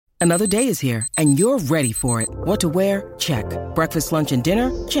Another day is here, and you're ready for it. What to wear? Check. Breakfast, lunch, and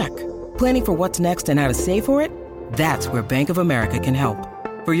dinner? Check. Planning for what's next and how to save for it? That's where Bank of America can help.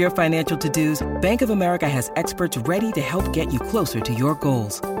 For your financial to-dos, Bank of America has experts ready to help get you closer to your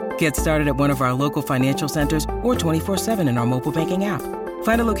goals. Get started at one of our local financial centers or 24/7 in our mobile banking app.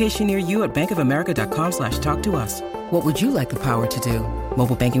 Find a location near you at bankofamerica.com/talktous. What would you like the power to do?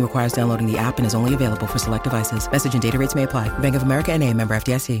 Mobile banking requires downloading the app and is only available for select devices. Message and data rates may apply. Bank of America N.A., member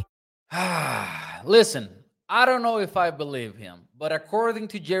FDIC. Listen, I don't know if I believe him, but according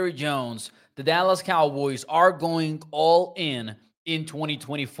to Jerry Jones, the Dallas Cowboys are going all in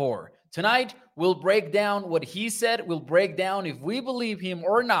 2024. Tonight, we'll break down what he said. We'll break down if we believe him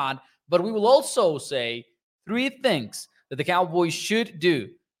or not, but we will also say 3 things that the Cowboys should do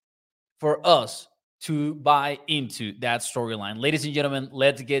for us to buy into that storyline. Ladies and gentlemen,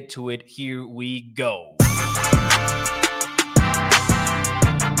 let's get to it. Here we go.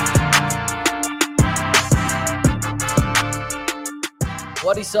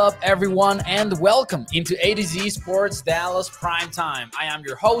 What is up, everyone, and welcome into A to Z Sports Dallas Primetime. I am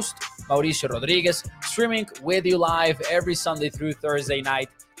your host, Mauricio Rodriguez, streaming with you live every Sunday through Thursday night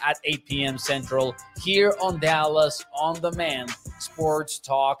at 8 p.m. Central here on Dallas On Demand Sports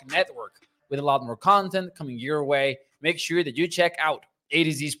Talk Network, with a lot more content coming your way. Make sure that you check out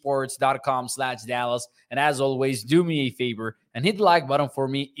atozsports.com/Dallas. And as always, do me a favor and hit the like button for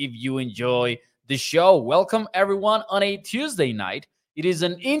me if you enjoy the show. Welcome, everyone, on a Tuesday night. It is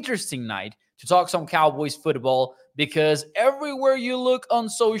an interesting night to talk some Cowboys football because everywhere you look on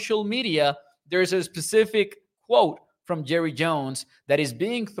social media, there's a specific quote from Jerry Jones that is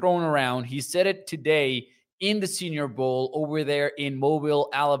being thrown around. He said it today in the Senior Bowl over there in Mobile,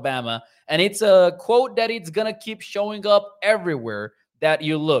 Alabama. And it's a quote that it's going to keep showing up everywhere that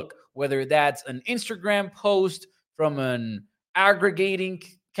you look, whether that's an Instagram post from an aggregating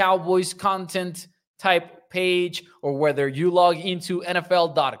Cowboys content type page, or whether you log into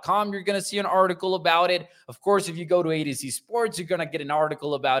NFL.com, you're going to see an article about it. Of course, if you go to A to Z Sports, you're going to get an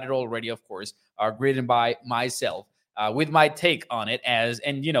article about it already, of course, written by myself with my take on it. And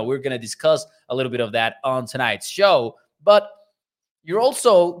we're going to discuss a little bit of that on tonight's show. But you're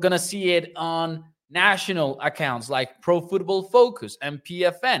also going to see it on national accounts like Pro Football Focus and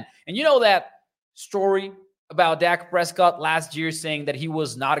PFN. And you know that story about Dak Prescott last year saying that he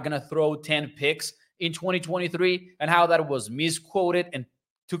was not going to throw 10 picks in 2023 and how that was misquoted and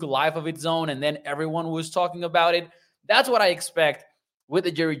took a life of its own, and then everyone was talking about it. That's what I expect with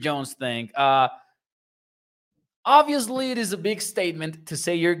the Jerry Jones thing. Obviously, it is a big statement to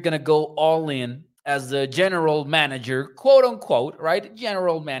say you're going to go all in as the general manager, quote unquote, right?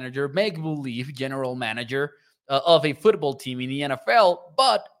 General manager, make-believe general manager of a football team in the NFL.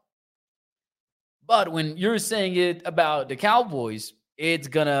 But when you're saying it about the Cowboys, it's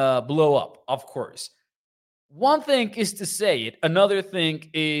going to blow up, of course. One thing is to say it. Another thing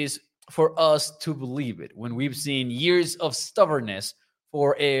is for us to believe it. When we've seen years of stubbornness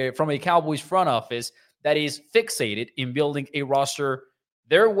from a Cowboys front office that is fixated in building a roster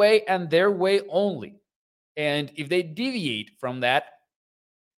their way and their way only. And if they deviate from that,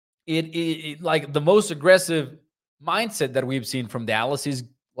 it like the most aggressive mindset that we've seen from Dallas is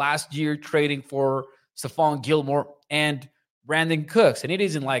last year trading for Stephon Gilmore and Brandon Cooks. And it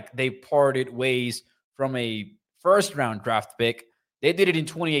isn't like they parted ways from a first-round draft pick. They did it in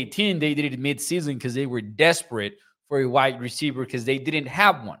 2018. They did it mid-season because they were desperate for a wide receiver because they didn't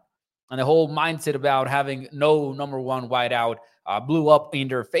have one. And the whole mindset about having no number one wideout blew up in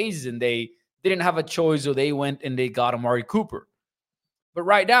their faces, and they didn't have a choice, so they went and they got Amari Cooper. But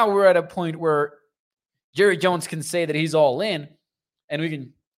right now, we're at a point where Jerry Jones can say that he's all in, and we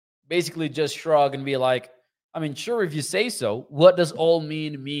can basically just shrug and be like, I mean, sure, if you say so, what does all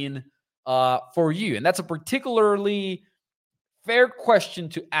mean for you? And that's a particularly fair question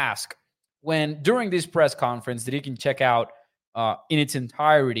to ask when during this press conference that you can check out in its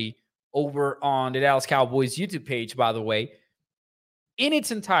entirety over on the Dallas Cowboys YouTube page, by the way. In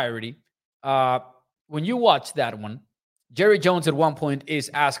its entirety, when you watch that one, Jerry Jones at one point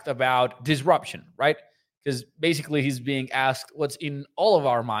is asked about disruption, right? Because basically he's being asked what's in all of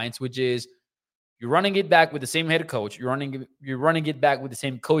our minds, which is, you're running it back with the same head coach. You're running it back with the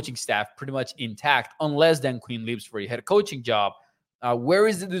same coaching staff pretty much intact, unless Dan Quinn leaves for a head coaching job. Where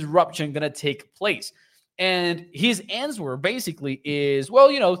is the disruption going to take place? And his answer basically is, well,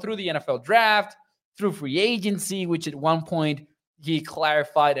 through the NFL draft, through free agency, which at one point he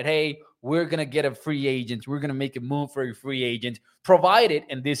clarified that, hey, we're going to get a free agent. We're going to make a move for a free agent, provided,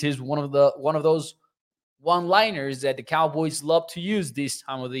 and this is one of those one-liners that the Cowboys love to use this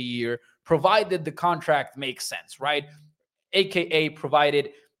time of the year, provided the contract makes sense, right? AKA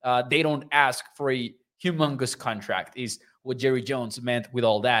provided they don't ask for a humongous contract, is what Jerry Jones meant with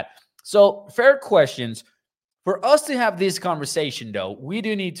all that. So, fair questions. For us to have this conversation, though, we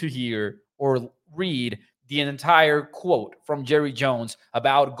do need to hear or read the entire quote from Jerry Jones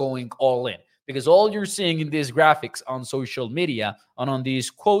about going all in. Because all you're seeing in these graphics on social media and on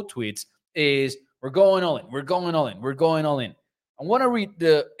these quote tweets is we're going all in, we're going all in, we're going all in. I want to read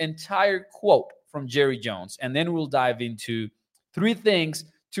the entire quote from Jerry Jones, and then we'll dive into three things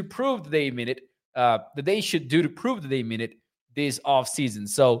to prove that they mean it, that they should do to prove that they mean it this offseason.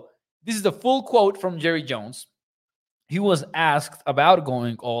 So this is the full quote from Jerry Jones. He was asked about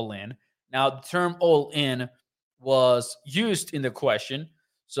going all in. Now, the term all in was used in the question.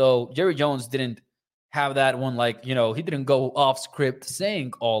 So Jerry Jones didn't have that one, like, he didn't go off script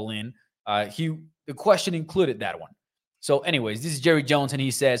saying all in. The question included that one. So anyways, this is Jerry Jones, and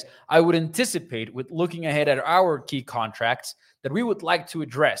he says, I would anticipate with looking ahead at our key contracts that we would like to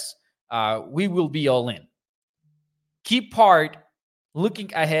address. We will be all in. Key part,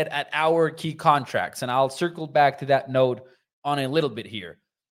 looking ahead at our key contracts. And I'll circle back to that note on a little bit here.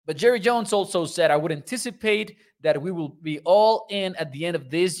 But Jerry Jones also said, I would anticipate that we will be all in at the end of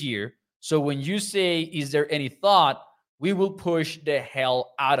this year. So when you say, is there any thought, we will push the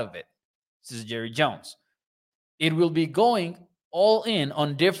hell out of it. This is Jerry Jones. It will be going all in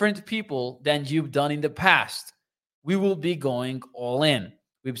on different people than you've done in the past. We will be going all in.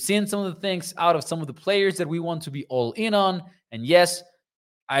 We've seen some of the things out of some of the players that we want to be all in on. And yes,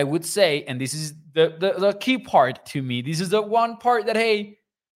 I would say, and this is the key part to me, this is the one part that, hey,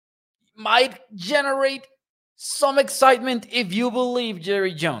 might generate some excitement if you believe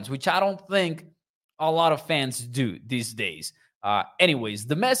Jerry Jones, which I don't think a lot of fans do these days. Anyways,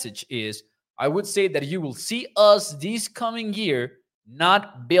 the message is, I would say that you will see us this coming year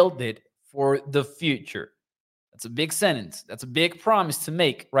not build it for the future. That's a big sentence. That's a big promise to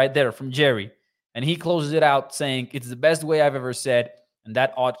make right there from Jerry. And he closes it out saying, it's the best way I've ever said, and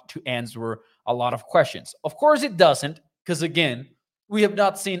that ought to answer a lot of questions. Of course it doesn't, because again, we have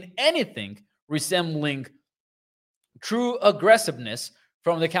not seen anything resembling true aggressiveness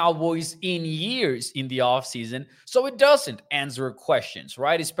from the Cowboys in years in the offseason. So it doesn't answer questions,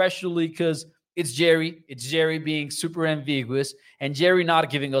 right? Especially because it's Jerry. It's Jerry being super ambiguous and Jerry not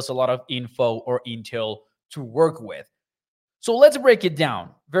giving us a lot of info or intel to work with. So let's break it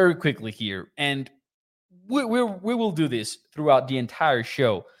down very quickly here. And we will do this throughout the entire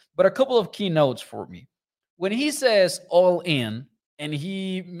show. But a couple of key notes for me. When he says all in and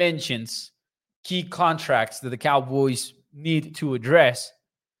he mentions key contracts that the Cowboys need to address,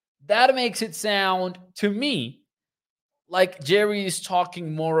 that makes it sound to me like Jerry is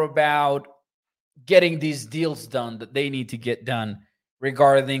talking more about getting these deals done that they need to get done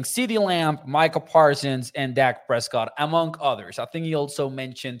regarding CeeDee Lamb, Micah Parsons, and Dak Prescott, among others. I think he also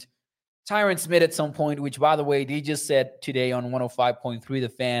mentioned Tyron Smith at some point, which, by the way, they just said today on 105.3 The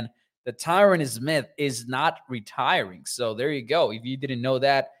Fan that Tyron Smith is not retiring. So there you go. If you didn't know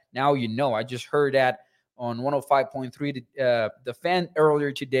that, now you know. I just heard that on 105.3 The Fan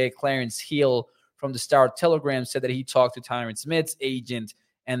earlier today. Clarence Hill from the Star Telegram said that he talked to Tyron Smith's agent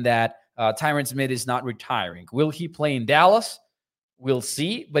and that Tyron Smith is not retiring. Will he play in Dallas? We'll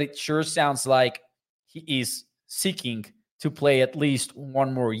see, but it sure sounds like he is seeking to play at least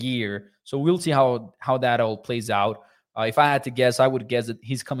one more year. So we'll see how that all plays out. If I had to guess, I would guess that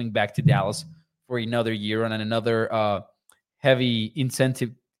he's coming back to Dallas for another year on another heavy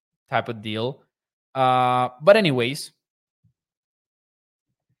incentive type of deal. But anyways,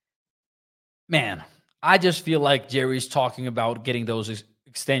 man, I just feel like Jerry's talking about getting those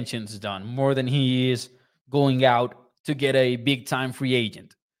extensions done more than he is going out to get a big-time free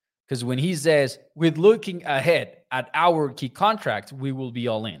agent. Because when he says, with looking ahead at our key contracts, we will be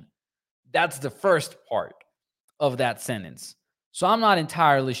all in. That's the first part of that sentence. So I'm not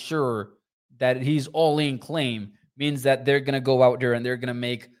entirely sure that his all-in claim means that they're going to go out there and they're going to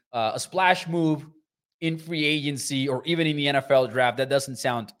make a splash move in free agency or even in the NFL draft. That doesn't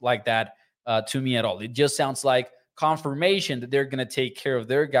sound like that to me at all. It just sounds like confirmation that they're going to take care of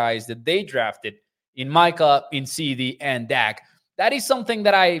their guys that they drafted in Micah, in CeeDee, and Dak. That is something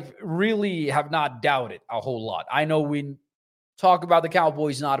that I really have not doubted a whole lot. I know we talk about the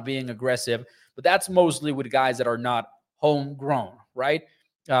Cowboys not being aggressive, but that's mostly with guys that are not homegrown, right?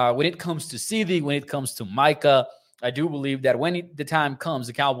 When it comes to CeeDee, when it comes to Micah, I do believe that when the time comes,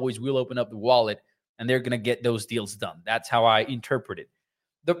 the Cowboys will open up the wallet and they're going to get those deals done. That's how I interpret it.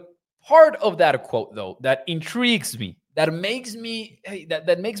 The part of that quote, though, that intrigues me, that makes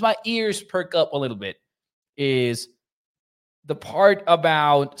my ears perk up a little bit, is the part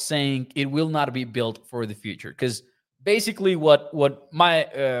about saying it will not be built for the future. Because basically what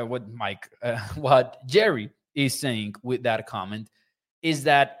Jerry is saying with that comment is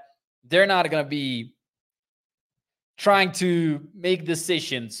that they're not going to be trying to make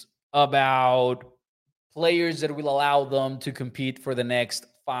decisions about players that will allow them to compete for the next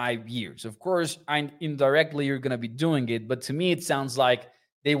 5 years. Of course, indirectly you're going to be doing it, but to me it sounds like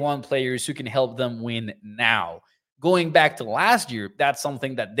they want players who can help them win now. Going back to last year, that's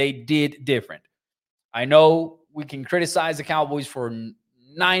something that they did different. I know we can criticize the Cowboys for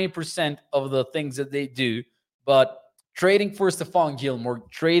 90% of the things that they do, but trading for Stephon Gilmore,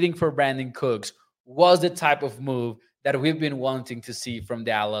 trading for Brandon Cooks was the type of move that we've been wanting to see from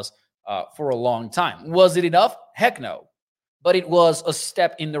Dallas for a long time. Was it enough? Heck no. But it was a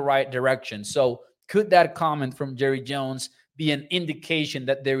step in the right direction. So could that comment from Jerry Jones be an indication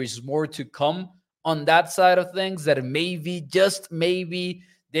that there is more to come on that side of things, that maybe, just maybe,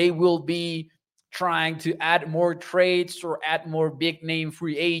 they will be trying to add more trades or add more big name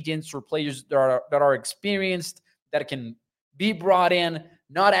free agents or players that are experienced, that can be brought in,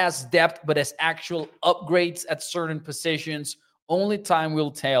 not as depth, but as actual upgrades at certain positions? Only time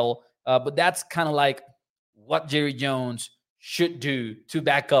will tell. But that's kind of like what Jerry Jones should do to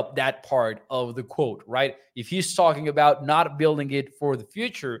back up that part of the quote, right? If he's talking about not building it for the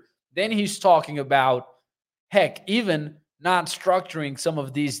future, then he's talking about, heck, even not structuring some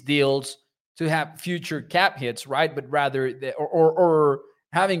of these deals to have future cap hits, right? But rather, or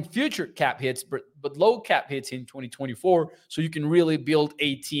having future cap hits, but low cap hits in 2024, so you can really build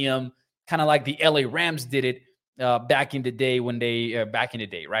a team kind of like the LA Rams did it back in the day,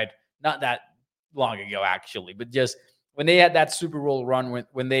 right? Not that long ago, actually, but just when they had that Super Bowl run,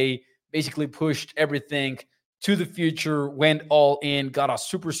 when they basically pushed everything to the future, went all in, got a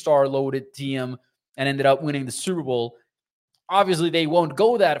superstar loaded team, and ended up winning the Super Bowl. Obviously, they won't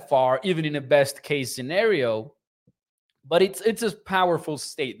go that far, even in a best case scenario, but it's a powerful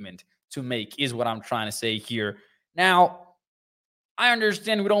statement to make, is what I'm trying to say here. Now, I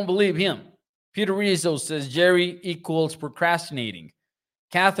understand we don't believe him. Peter Rizzo says Jerry equals procrastinating.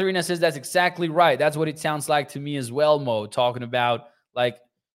 Katharina says that's exactly right. That's what it sounds like to me as well, Mo, talking about, like,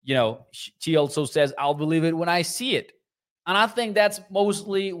 she also says, I'll believe it when I see it. And I think that's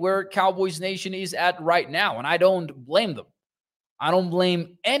mostly where Cowboys Nation is at right now. And I don't blame them. I don't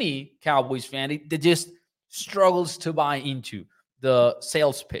blame any Cowboys fan that just struggles to buy into the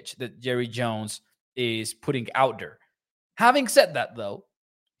sales pitch that Jerry Jones is putting out there. Having said that, though,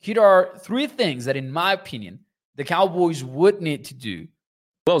 here are three things that, in my opinion, the Cowboys would need to do.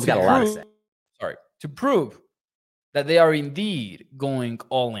 Will's got a lot to say. To prove that they are indeed going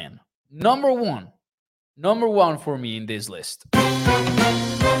all in. Number one for me in this list,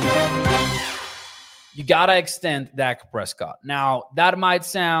 you got to extend Dak Prescott. Now, that might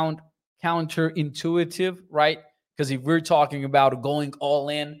sound counterintuitive, right? Because if we're talking about going all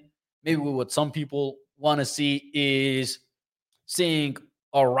in, maybe what some people want to see is seeing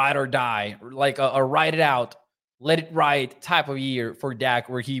a ride or die, like a ride it out, let it ride type of year for Dak,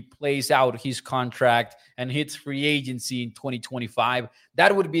 where he plays out his contract and hits free agency in 2025.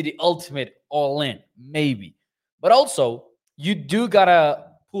 That would be the ultimate all in, maybe. But also, you do got to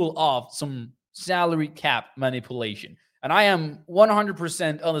pull off some salary cap manipulation. And I am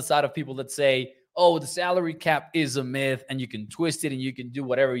 100% on the side of people that say, oh, the salary cap is a myth and you can twist it and you can do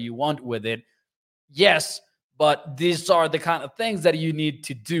whatever you want with it. Yes, but these are the kind of things that you need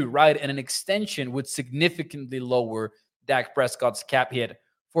to do, right? And an extension would significantly lower Dak Prescott's cap hit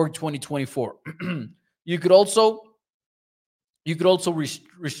for 2024. You could also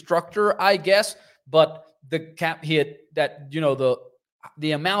restructure, I guess, but the cap hit that,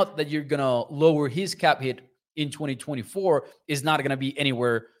 the amount that you're going to lower his cap hit in 2024 is not going to be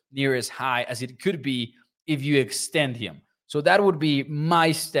anywhere near as high as it could be if you extend him. So that would be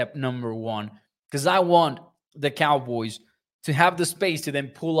my step number one, because I want the Cowboys to have the space to then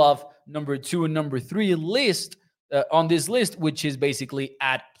pull off number 2 and number 3 list on this list, which is basically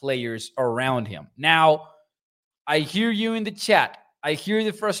add players around him. Now, I hear you in the chat. I hear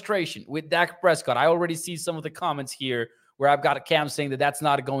the frustration with Dak Prescott. I already see some of the comments here where I've got Cam saying that that's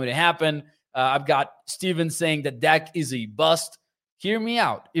not going to happen. I've got Steven saying that Dak is a bust. Hear me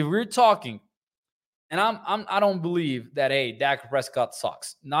out. If we're talking, and I don't believe that, hey, Dak Prescott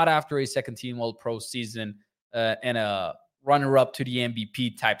sucks. Not after a second-team All-Pro season and a runner-up to the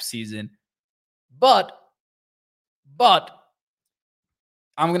MVP type season. But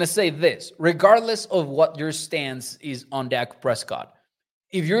I'm going to say this. Regardless of what your stance is on Dak Prescott,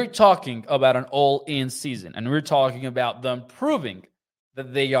 if you're talking about an all-in season and we're talking about them proving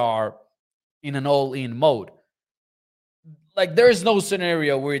that they are in an all-in mode, like there is no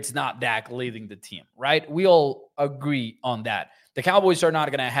scenario where it's not Dak leading the team, right? We all agree on that. The Cowboys are not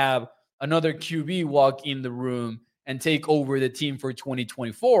going to have another QB walk in the room and take over the team for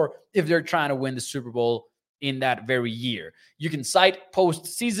 2024 if they're trying to win the Super Bowl in that very year. You can cite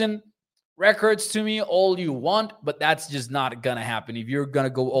postseason records to me all you want, but that's just not going to happen. If you're going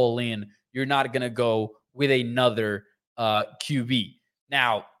to go all in, you're not going to go with another QB.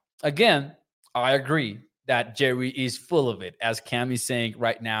 Now, again, I agree that Jerry is full of it, as Cam is saying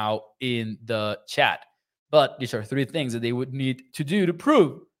right now in the chat. But these are three things that they would need to do to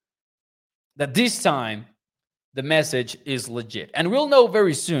prove that this time the message is legit. And we'll know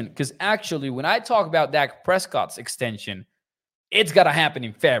very soon, because actually, when I talk about Dak Prescott's extension, it's got to happen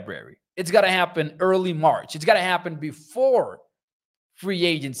in February. It's got to happen early March. It's got to happen before free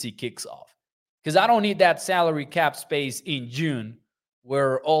agency kicks off, because I don't need that salary cap space in June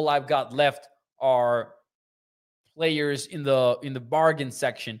where all I've got left are players in the bargain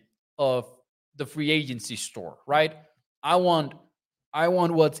section of the free agency store, right? I want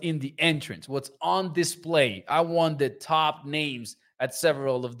what's in the entrance, what's on display. I want the top names at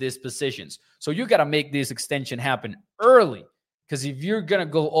several of these positions. So you got to make this extension happen early, because if you're going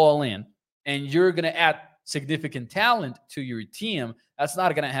to go all in and you're going to add significant talent to your team, that's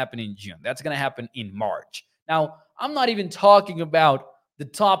not going to happen in June. That's going to happen in March. Now, I'm not even talking about the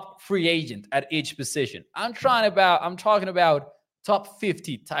top free agent at each position. I'm talking about top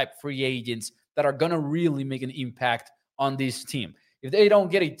 50 type free agents that are going to really make an impact on this team. If they don't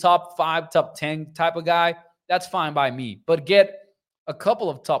get a top 5, top 10 type of guy, that's fine by me. But get a couple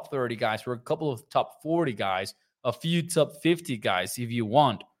of top 30 guys or a couple of top 40 guys, a few top 50 guys if you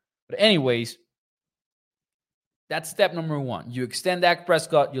want. But anyways, that's step number one. You extend Dak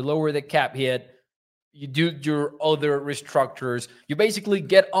Prescott, you lower the cap hit, you do your other restructures. You basically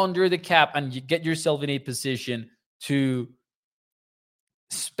get under the cap and you get yourself in a position to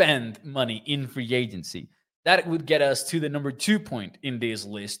spend money in free agency. That would get us to the number 2 point in this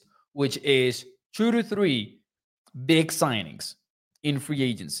list, which is 2 to 3 big signings in free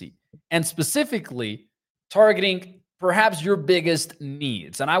agency, and specifically targeting perhaps your biggest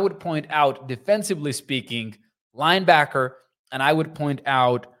needs. And I would point out, defensively speaking, linebacker, and I would point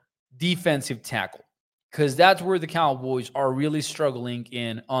out defensive tackle, because that's where the Cowboys are really struggling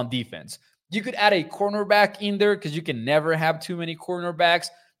in on defense. You could add a cornerback in there because you can never have too many cornerbacks.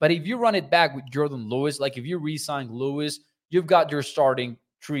 But if you run it back with Jordan Lewis, like if you re-sign Lewis, you've got your starting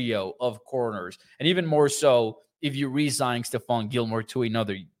trio of corners. And even more so if you re-sign Stephon Gilmore to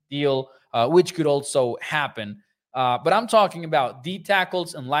another deal, which could also happen. But I'm talking about D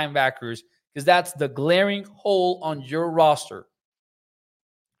tackles and linebackers, because that's the glaring hole on your roster.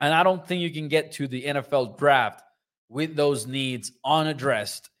 And I don't think you can get to the NFL draft with those needs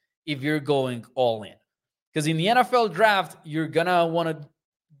unaddressed if you're going all in. Because in the NFL draft, you're going to want to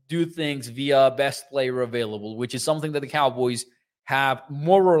do things via best player available, which is something that the Cowboys have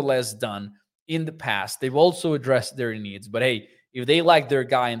more or less done in the past. They've also addressed their needs. But hey, if they like their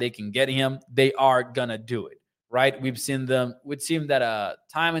guy and they can get him, they are going to do it, right? We've seen that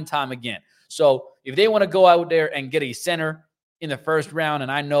time and time again. So if they want to go out there and get a center in the first round,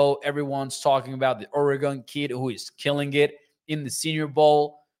 and I know everyone's talking about the Oregon kid who is killing it in the Senior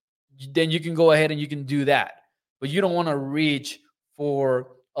Bowl, then you can go ahead and you can do that. But you don't want to reach for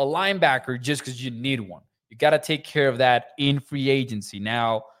a linebacker just because you need one. You got to take care of that in free agency.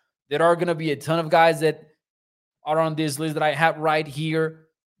 Now, there are going to be a ton of guys that are on this list that I have right here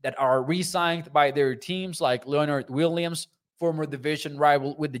that are re-signed by their teams, like Leonard Williams, former division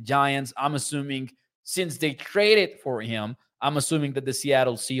rival with the Giants. I'm assuming since they traded for him, I'm assuming that the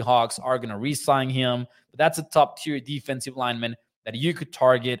Seattle Seahawks are going to re-sign him. But that's a top-tier defensive lineman that you could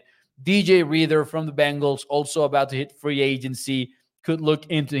target. DJ Reader from the Bengals, also about to hit free agency. Could look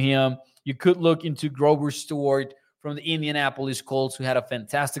into him. You could look into Grover Stewart from the Indianapolis Colts, who had a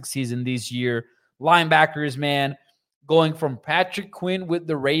fantastic season this year. Linebackers, man, going from Patrick Quinn with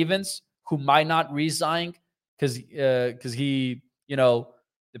the Ravens, who might not re-sign because he,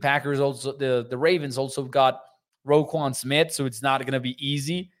 the Packers also, the Ravens also got Roquan Smith, so it's not going to be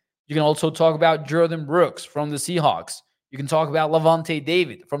easy. You can also talk about Jordan Brooks from the Seahawks. You can talk about Lavonte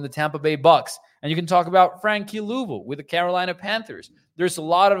David from the Tampa Bay Bucks. And you can talk about Frankie Louisville with the Carolina Panthers. There's a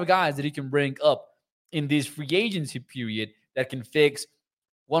lot of guys that you can bring up in this free agency period that can fix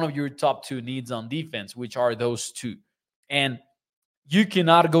one of your top 2 needs on defense, which are those 2. And you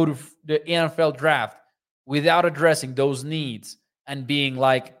cannot go to the NFL draft without addressing those needs and being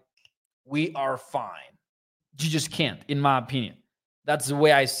like, we are fine. You just can't, in my opinion. That's the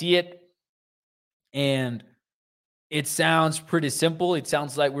way I see it. And it sounds pretty simple. It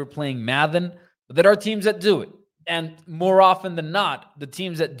sounds like we're playing Madden, but there are teams that do it. And more often than not, the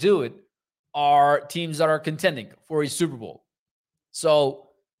teams that do it are teams that are contending for a Super Bowl. So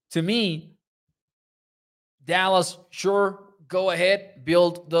to me, Dallas, sure, go ahead,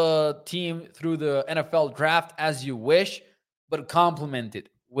 build the team through the NFL draft as you wish, but complement it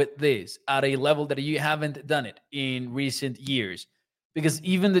with this at a level that you haven't done it in recent years. Because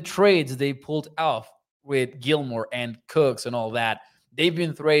even the trades they pulled off with Gilmore and Cooks and all that, they've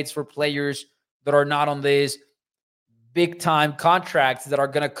been trades for players that are not on this big time contracts that are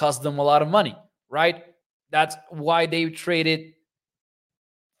going to cost them a lot of money, right? That's why they traded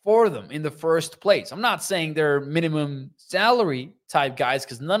for them in the first place. I'm not saying they're minimum salary type guys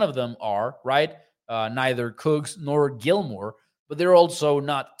because none of them are, right? Neither Cooks nor Gilmore, but they're also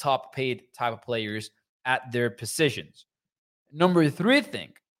not top paid type of players at their positions. Number three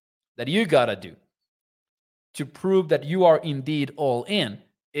thing that you got to do to prove that you are indeed all in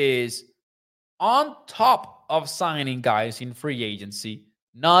is on top of signing guys in free agency,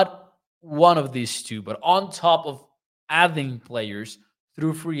 not one of these two, but on top of adding players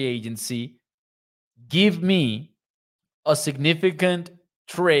through free agency, give me a significant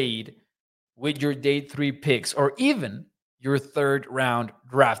trade with your day 3 picks or even your 3rd round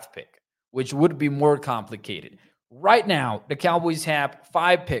draft pick, which would be more complicated. Right now, the Cowboys have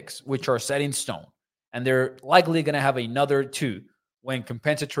 5 picks, which are set in stone, and they're likely going to have another 2 when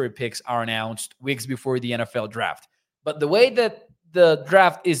compensatory picks are announced weeks before the NFL draft. But the way that the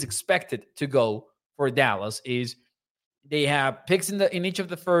draft is expected to go for Dallas is they have picks in each of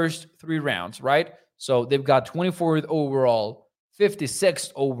the first 3 rounds, right? So they've got 24th overall,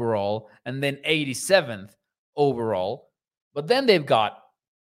 56th overall, and then 87th overall. But then they've got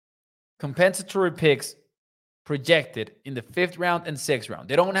compensatory picks projected in the 5th round and 6th round.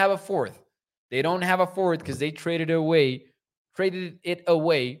 They don't have a 4th. They don't have a 4th because they traded it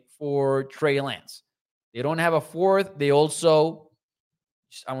away for Trey Lance. They don't have a 4th. They also,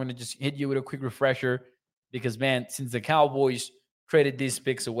 I'm going to just hit you with a quick refresher because, man, since the Cowboys traded these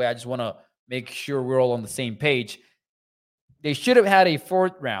picks away, I just want to make sure we're all on the same page. They should have had a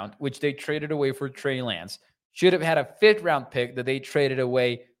 4th round, which they traded away for Trey Lance. Should have had a 5th round pick that they traded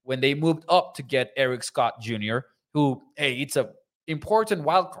away when they moved up to get Eric Scott Jr., who, hey, it's a important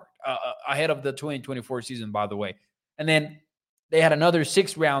wild card ahead of the 2024 season, by the way. And then they had another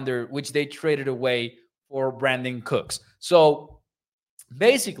 6th rounder, which they traded away for Brandon Cooks. So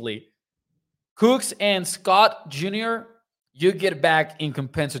basically, Cooks and Scott Jr., you get back in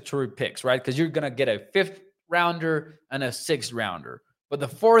compensatory picks, right? Because you're going to get a 5th rounder and a 6th rounder. But the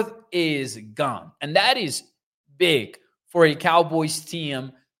 4th is gone. And that is big for a Cowboys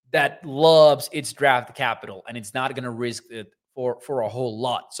team that loves its draft capital, and it's not going to risk it for a whole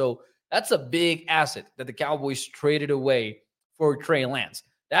lot. So that's a big asset that the Cowboys traded away for Trey Lance.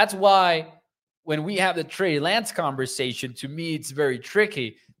 That's why when we have the Trey Lance conversation, to me, it's very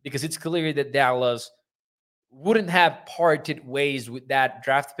tricky because it's clear that Dallas wouldn't have parted ways with that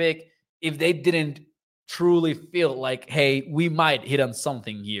draft pick if they didn't truly feel like, hey, we might hit on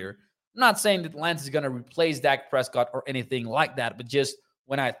something here. I'm not saying that Lance is going to replace Dak Prescott or anything like that, but just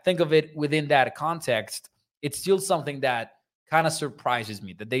when I think of it within that context, it's still something that kind of surprises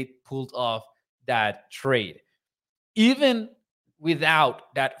me that they pulled off that trade. Even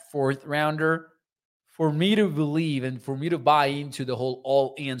without that 4th rounder, for me to believe and for me to buy into the whole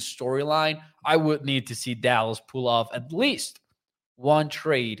all-in storyline, I would need to see Dallas pull off at least one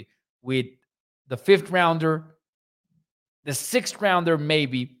trade with the 5th rounder, the 6th rounder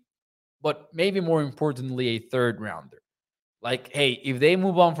maybe, but maybe more importantly, a 3rd rounder. Like, hey, if they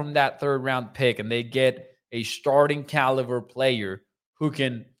move on from that 3rd round pick and they get a starting caliber player who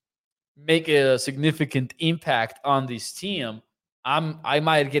can make a significant impact on this team, I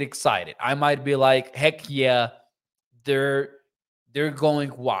might get excited. I might be like, heck yeah, they're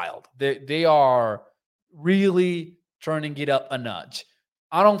going wild. They are really turning it up a notch.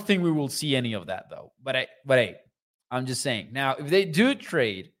 I don't think we will see any of that though. But hey, I'm just saying. Now, if they do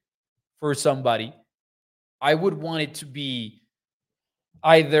trade for somebody, I would want it to be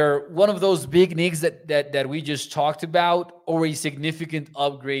either one of those big nicks that we just talked about or a significant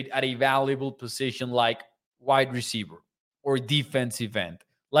upgrade at a valuable position like wide receiver or defensive end.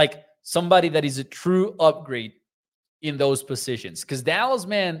 Like somebody that is a true upgrade in those positions. Because Dallas,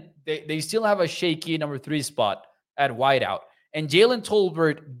 man, they still have a shaky number 3 spot at wideout. And Jalen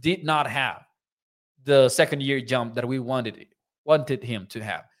Tolbert did not have the 2nd-year jump that we wanted him to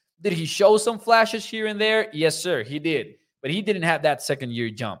have. Did he show some flashes here and there? Yes, sir, he did. But he didn't have that 2nd-year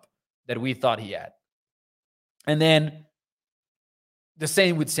jump that we thought he had. And then the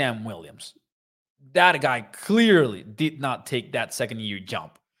same with Sam Williams. That guy clearly did not take that 2nd-year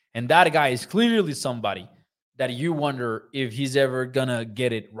jump. And that guy is clearly somebody that you wonder if he's ever gonna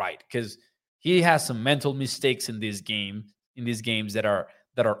get it right, because he has some mental mistakes in these games that are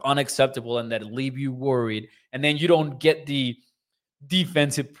unacceptable and that leave you worried, and then you don't get the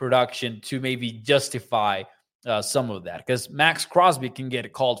defensive production to maybe justify some of that, because Max Crosby can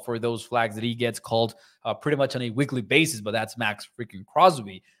get called for those flags that he gets called pretty much on a weekly basis, but that's Max freaking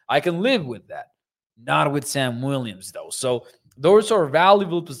Crosby. I can live with that. Not with Sam Williams, though. So those are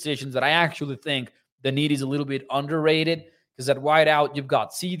valuable positions that I actually think the need is a little bit underrated, because at wideout, you've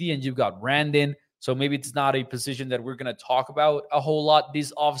got CD and you've got Brandon. So maybe it's not a position that we're going to talk about a whole lot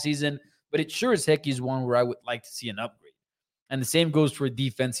this offseason, but it sure as heck is one where I would like to see an upgrade. And the same goes for a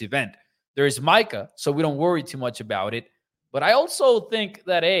defensive end. There is Micah, so we don't worry too much about it. But I also think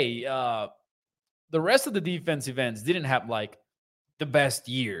that, the rest of the defensive ends didn't have like the best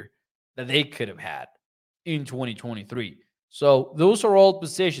year that they could have had in 2023. So those are all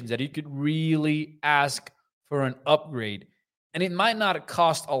positions that you could really ask for an upgrade. And it might not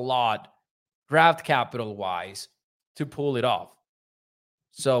cost a lot draft capital wise to pull it off.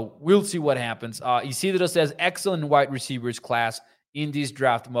 So we'll see what happens. Isidro says excellent wide receivers class in this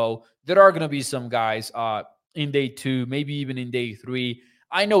draft, Mo. There are going to be some guys in day 2, maybe even in day 3.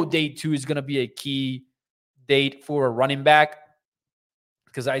 I know day 2 is going to be a key date for a running back,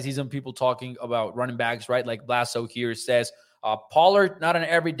 because I see some people talking about running backs, right? Like Blasso here says, Pollard, not an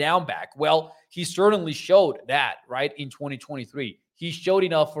every down back. Well, he certainly showed that, right, in 2023. He showed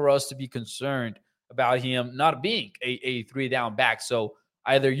enough for us to be concerned about him not being a 3-down back. So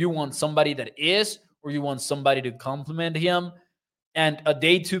either you want somebody that is, or you want somebody to complement him. And a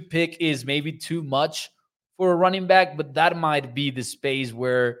day 2 pick is maybe too much for a running back, but that might be the space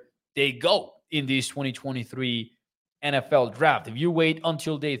where they go in this 2023 NFL draft. If you wait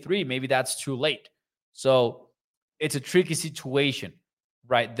until day 3, maybe that's too late. So it's a tricky situation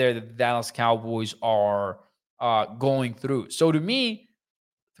right there that the Dallas Cowboys are going through. So to me,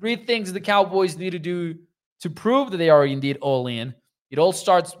 3 things the Cowboys need to do to prove that they are indeed all in. It all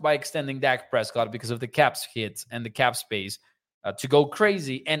starts by extending Dak Prescott because of the cap hits and the cap space to go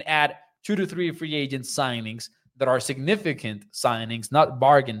crazy and add 2 to 3 free agent signings that are significant signings, not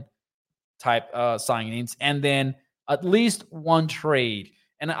bargain type signings, and then at least 1 trade.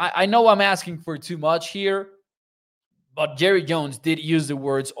 And I know I'm asking for too much here, but Jerry Jones did use the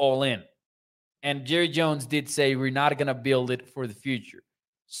words all in. And Jerry Jones did say we're not going to build it for the future.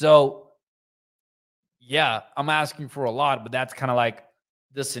 So, yeah, I'm asking for a lot, but that's kind of like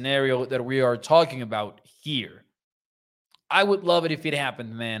the scenario that we are talking about here. I would love it if it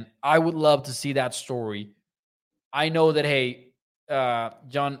happened, man. I would love to see that story. I know that,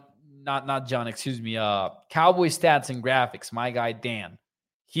 Cowboy Stats and Graphics, my guy Dan,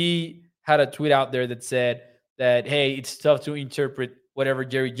 he had a tweet out there that said that, hey, it's tough to interpret whatever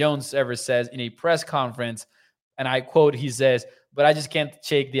Jerry Jones ever says in a press conference. And I quote, he says, but I just can't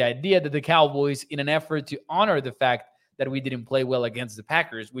shake the idea that the Cowboys, in an effort to honor the fact that we didn't play well against the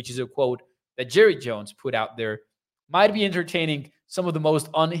Packers, which is a quote that Jerry Jones put out there, might be entertaining some of the most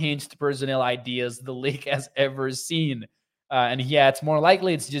unhinged personnel ideas the league has ever seen. And yeah, it's more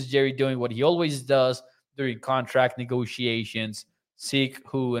likely it's just Jerry doing what he always does during contract negotiations, seek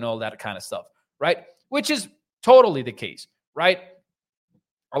who and all that kind of stuff, right? Which is totally the case, right?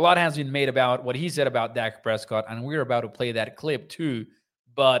 A lot has been made about what he said about Dak Prescott, and we're about to play that clip too.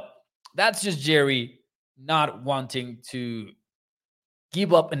 But that's just Jerry not wanting to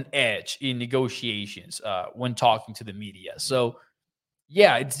give up an edge in negotiations when talking to the media. So,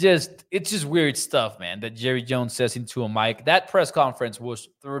 yeah, it's just weird stuff, man, that Jerry Jones says into a mic. That press conference was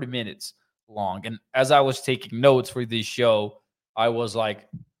 30 minutes long. And as I was taking notes for this show, I was like,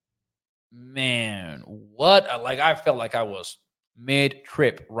 man, what? Like, I felt like I was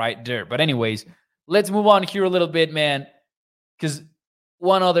mid-trip right there. But anyways, let's move on here a little bit, man, because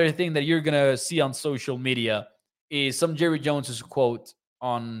one other thing that you're going to see on social media is some Jerry Jones's quote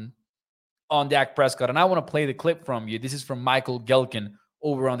on Dak Prescott. And I want to play the clip from you. This is from Michael Gelkin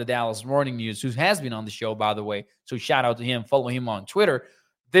over on the Dallas Morning News, who has been on the show, by the way. So shout out to him. Follow him on Twitter.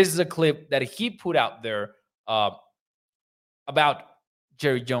 This is a clip that he put out there about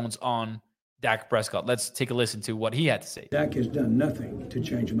Jerry Jones on Dak Prescott. Let's take a listen to what he had to say. Dak has done nothing to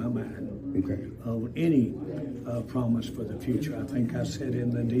change my mind on any promise for the future. I think I said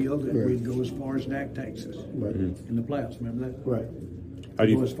in the deal that we'd go as far as Dak takes us in the playoffs. Remember that? Right. How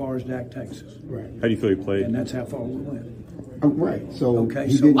do you go as far as Dak takes us? Right. How do you feel he played? And that's how far we went. Right. So okay.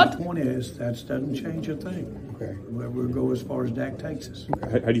 So my point is that doesn't change a thing. Okay. We'll go as far as Dak takes us.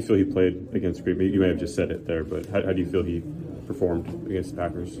 Okay. How do you feel he played against Green Bay? You may have just said it there, but how do you feel he performed against the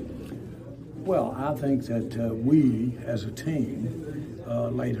Packers? Well, I think that we, as a team,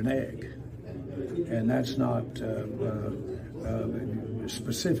 laid an egg. And that's not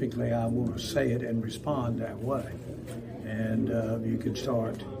specifically, I want to say it and respond that way. And you could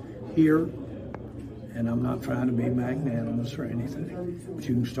start here, and I'm not trying to be magnanimous or anything, but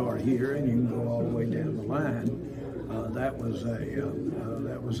you can start here and you can go all the way down the line. That was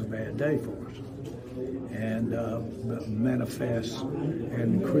a bad day for us, and manifests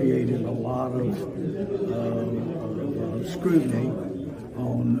and created a lot of scrutiny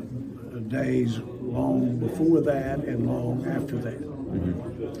on days long before that and long after that.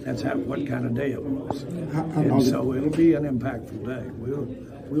 Mm-hmm. That's what kind of day it was, and so it'll be an impactful day.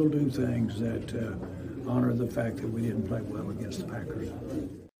 We'll do things that honor the fact that we didn't play well against the Packers.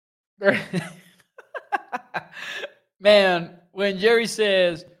 Man, when Jerry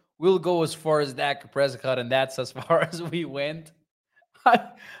says we'll go as far as Dak Prescott and that's as far as we went,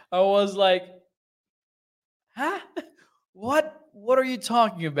 I was like, huh? What are you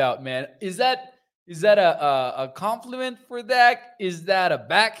talking about, man? Is that a compliment for Dak? Is that a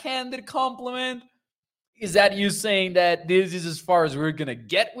backhanded compliment? Is that you saying that this is as far as we're going to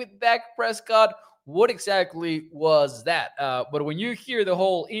get with Dak Prescott? What exactly was that? But when you hear the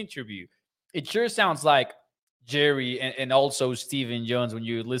whole interview, it sure sounds like Jerry and also Stephen Jones, when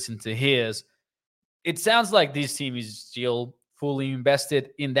you listen to his, it sounds like this team is still fully invested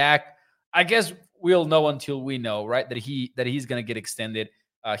in Dak. I guess we'll know until we know, right? That he's going to get extended.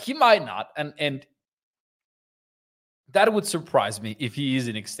 He might not. And that would surprise me if he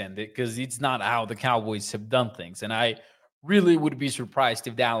isn't extended, because it's not how the Cowboys have done things. And I really would be surprised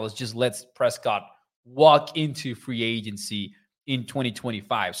if Dallas just lets Prescott walk into free agency in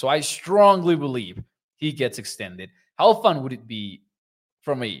 2025. So I strongly believe he gets extended. How fun would it be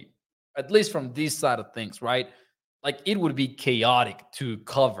at least from this side of things, right? Like, it would be chaotic to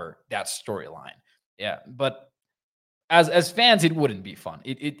cover that storyline. Yeah, but as fans, it wouldn't be fun.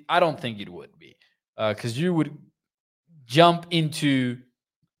 I don't think it would be, because you would jump into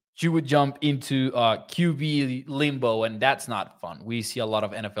QB limbo, and that's not fun. We see a lot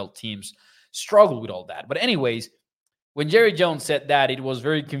of NFL teams struggle with all that. But anyways, when Jerry Jones said that, it was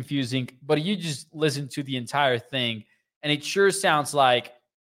very confusing, but you just listen to the entire thing, and it sure sounds like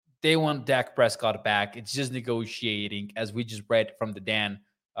they want Dak Prescott back. It's just negotiating, as we just read from the Dan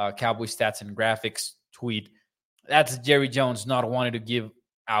Cowboy Stats and Graphics tweet. That's Jerry Jones not wanting to give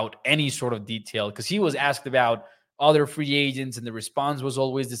out any sort of detail, because he was asked about other free agents, and the response was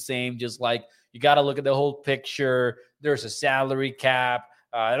always the same, just like, you got to look at the whole picture. There's a salary cap.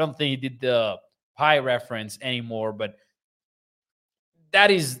 I don't think he did the pie reference anymore, but that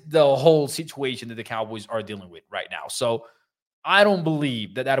is the whole situation that the Cowboys are dealing with right now. So I don't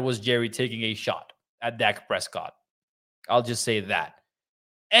believe that was Jerry taking a shot at Dak Prescott. I'll just say that.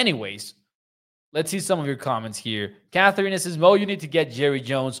 Anyways, let's see some of your comments here. Catherine says, Mo, you need to get Jerry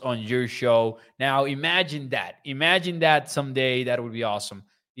Jones on your show. Now, imagine that. Imagine that someday. That would be awesome.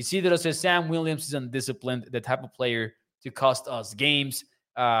 Isidro says, Sam Williams is undisciplined, the type of player to cost us games.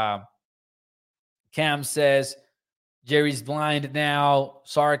 Cam says, Jerry's blind now.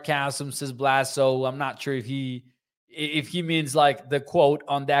 Sarcasm, says Blasso. I'm not sure if he means like the quote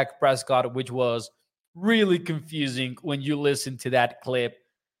on Dak Prescott, which was really confusing when you listen to that clip.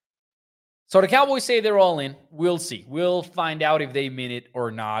 So the Cowboys say they're all in. We'll see. We'll find out if they mean it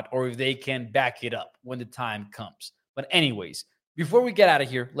or not, or if they can back it up when the time comes. But anyways, before we get out of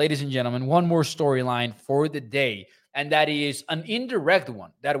here, ladies and gentlemen, one more storyline for the day, and that is an indirect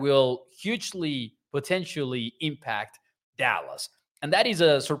one that will hugely potentially impact Dallas. And that is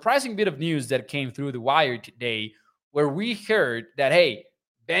a surprising bit of news that came through the wire today, where we heard that, hey,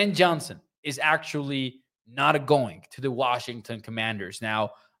 Ben Johnson is actually not going to the Washington Commanders.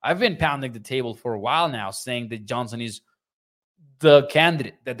 Now, I've been pounding the table for a while now, saying that Johnson is the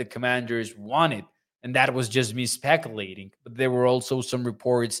candidate that the Commanders wanted, and that was just me speculating. But there were also some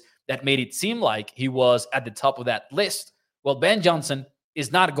reports that made it seem like he was at the top of that list. Well, Ben Johnson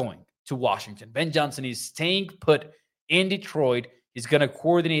is not going to Washington. Ben Johnson is staying put in Detroit. He's going to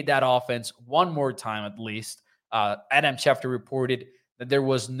coordinate that offense one more time at least. Adam Schefter reported that there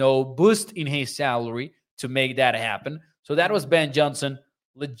was no boost in his salary to make that happen. So that was Ben Johnson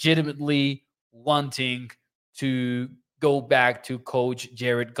legitimately wanting to go back to coach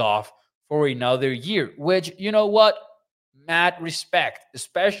Jared Goff for another year, which, you know what, mad respect,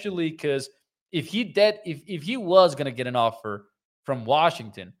 especially because if he was going to get an offer from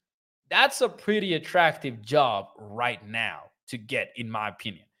Washington, that's a pretty attractive job right now to get, in my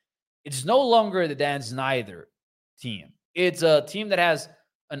opinion. It's no longer the Dan Snyder team. It's a team that has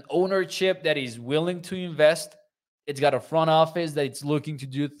an ownership that is willing to invest. It's got a front office that it's looking to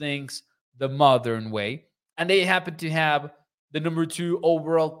do things the modern way. And they happen to have the number 2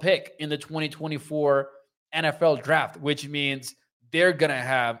 overall pick in the 2024 NFL draft, which means they're going to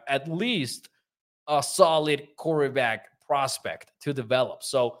have at least a solid quarterback prospect to develop.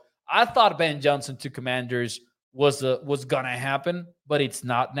 So I thought Ben Johnson to Commanders was going to happen, but it's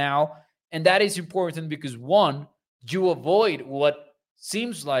not now. And that is important because, one, you avoid what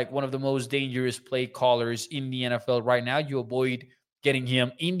seems like one of the most dangerous play callers in the NFL right now. You avoid getting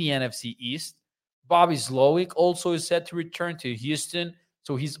him in the NFC East. Bobby Slowick also is set to return to Houston,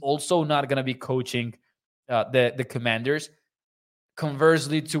 so he's also not going to be coaching the Commanders.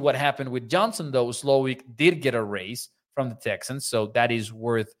 Conversely to what happened with Johnson, though, Slowick did get a raise from the Texans, so that is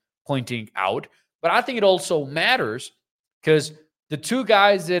worth pointing out. But I think it also matters because the two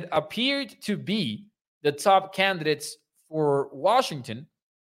guys that appeared to be the top candidates for Washington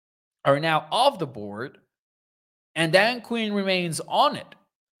are now off the board, and Dan Quinn remains on it.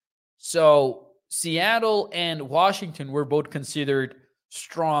 So Seattle and Washington were both considered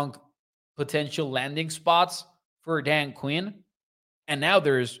strong potential landing spots for Dan Quinn. And now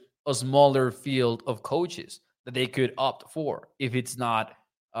there's a smaller field of coaches that they could opt for if it's not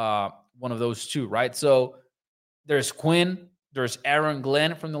one of those two, right? So there's Quinn, there's Aaron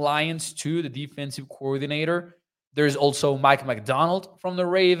Glenn from the Lions too, the defensive coordinator. There's also Mike McDonald from the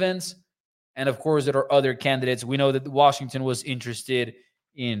Ravens. And of course, there are other candidates. We know that Washington was interested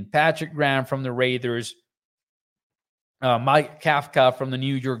in Patrick Graham from the Raiders, Mike Kafka from the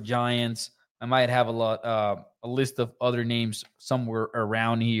New York Giants. I might have a list of other names somewhere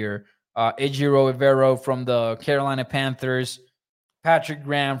around here. Ejiro Evero from the Carolina Panthers, Patrick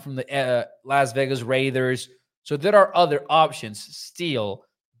Graham from the Las Vegas Raiders. So there are other options still,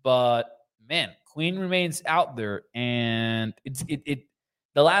 but man, Quinn remains out there, and the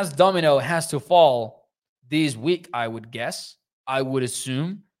last domino has to fall this week, I would guess. I would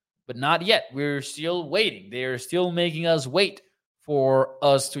assume, but not yet. We're still waiting. They're still making us wait for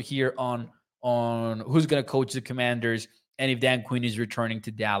us to hear on who's going to coach the Commanders and if Dan Quinn is returning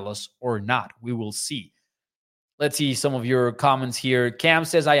to Dallas or not. We will see. Let's see some of your comments here. Cam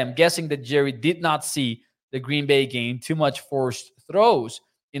says, I am guessing that Jerry did not see the Green Bay game. Too much forced throws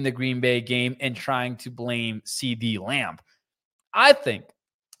in the Green Bay game and trying to blame CD Lamb. I think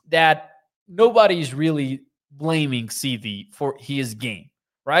that nobody's really blaming CD for his game,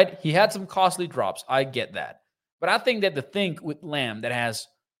 right? He had some costly drops. I get that. But I think that the thing with Lamb that has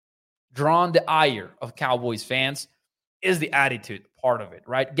drawn the ire of Cowboys fans is the attitude part of it,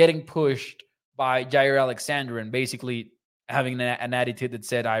 right? Getting pushed by Jair Alexander and basically having an attitude that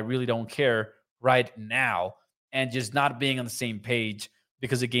said, I really don't care right now, and just not being on the same page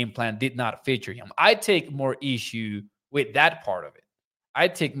because the game plan did not feature him. I take more issue with that part of it. I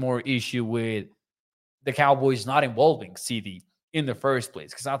take more issue with the Cowboys not involving CD in the first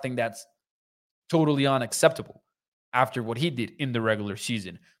place, because I think that's totally unacceptable after what he did in the regular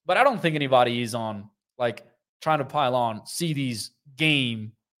season. But I don't think anybody is on trying to pile on CD's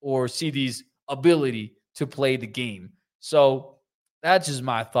game or CD's ability to play the game. So that's just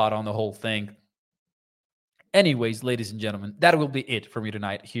my thought on the whole thing. Anyways, ladies and gentlemen, that will be it for me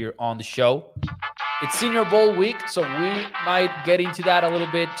tonight here on the show. It's Senior Bowl week, so we might get into that a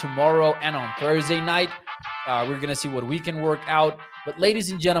little bit tomorrow and on Thursday night. We're going to see what we can work out. But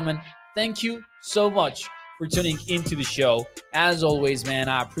ladies and gentlemen, thank you so much for tuning into the show. As always, man,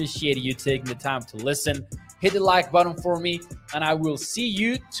 I appreciate you taking the time to listen. Hit the like button for me, and I will see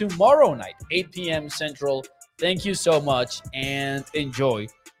you tomorrow night, 8 p.m. Central. Thank you so much, and enjoy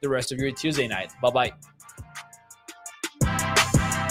the rest of your Tuesday night. Bye-bye.